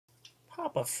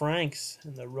Papa Frank's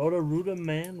and the Roto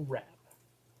Man rap.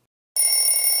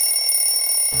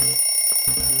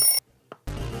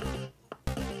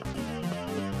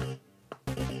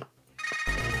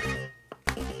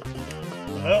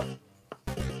 Well,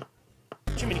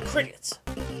 Jiminy Crickets,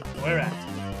 where at?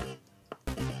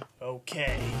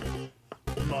 Okay,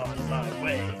 I'm on my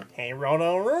way. Hey,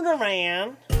 Roto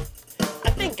Man. I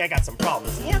think I got some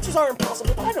problems. The answers are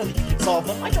impossible, but I know that you can solve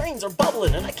them. My drains are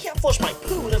bubbling, and I can't flush my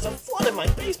poo. There's a flood in my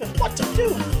basement. What to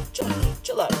do?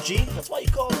 Chill out, G. That's why you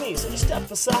called me. So just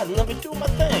step aside and let me do my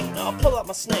thing. Now I'll pull out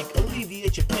my snake,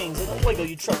 alleviate your pains, and I'll wiggle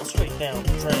your trouble straight down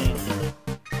the drain.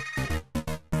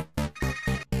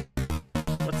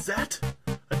 What's that?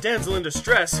 A damsel in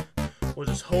distress? Well,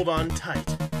 just hold on tight.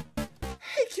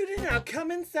 Hey, cutie, now come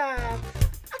inside.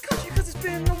 I called you because it's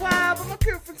been a while, but my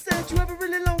girlfriend said you have a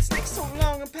really long snake, so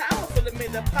long and powerful it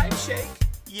made the pipe shake.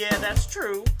 Yeah, that's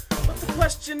true. But the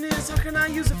question is, how can I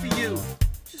use it for you?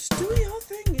 Just do your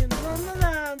thing and run the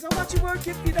lines. I'll watch you work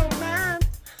if you don't mind.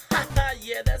 Haha,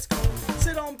 yeah, that's cool.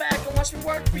 Sit on back and watch me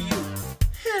work for you.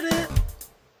 Hit it.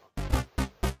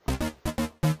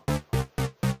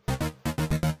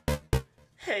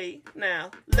 Hey,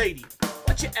 now, lady,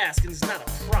 what you're asking is not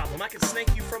a problem. I can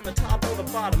snake you from the top or the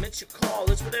bottom. It's your call,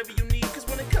 it's whatever you need, cause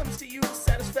when it comes to you,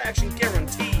 satisfaction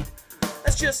guaranteed.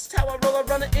 That's just how I roll. I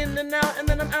run it in and out, and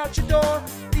then I'm out your door.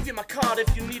 Leave you my card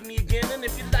if you need me again, and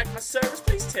if you like my service,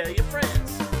 please tell your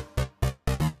friends.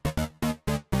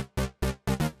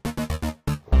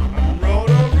 I'm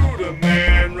Roto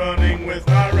Man, running with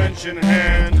my wrench in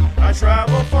hand. I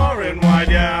travel far and wide,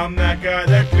 yeah, I'm that guy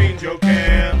that cleans your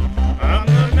can. I'm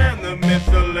the man, the myth,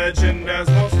 the legend, as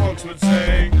most folks would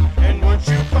say. And what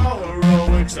you call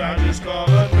heroics, I just call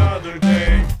another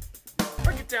day.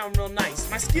 Break it down real nice.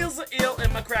 My skills are ill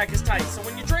and my crack is tight. So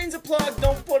when your drains are plugged,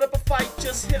 don't put up a fight.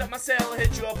 Just hit up my cell, I'll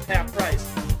hit you up half price.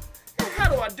 And how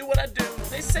do I do what I do?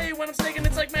 They say when I'm snaking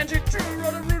it's like magic. True,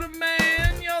 Roto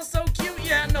Man, you're so cute.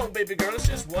 Yeah, no, baby girl, it's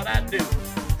just what I do.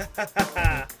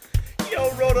 Yo,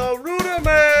 Roto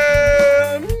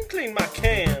Man, clean my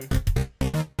can.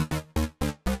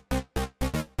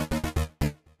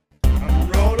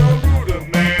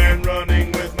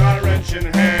 In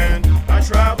hand, I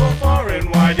travel far and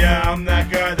wide, yeah, I'm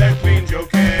that guy that cleans your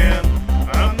can.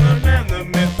 I'm the man, the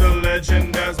myth, the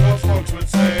legend, as most folks would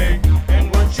say.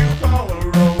 And what you call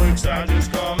heroics, I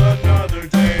just call another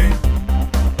day.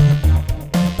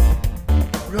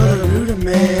 Roto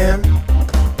Man.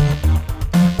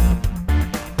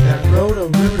 That Roto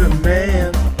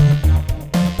Man.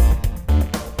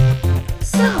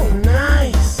 So nice.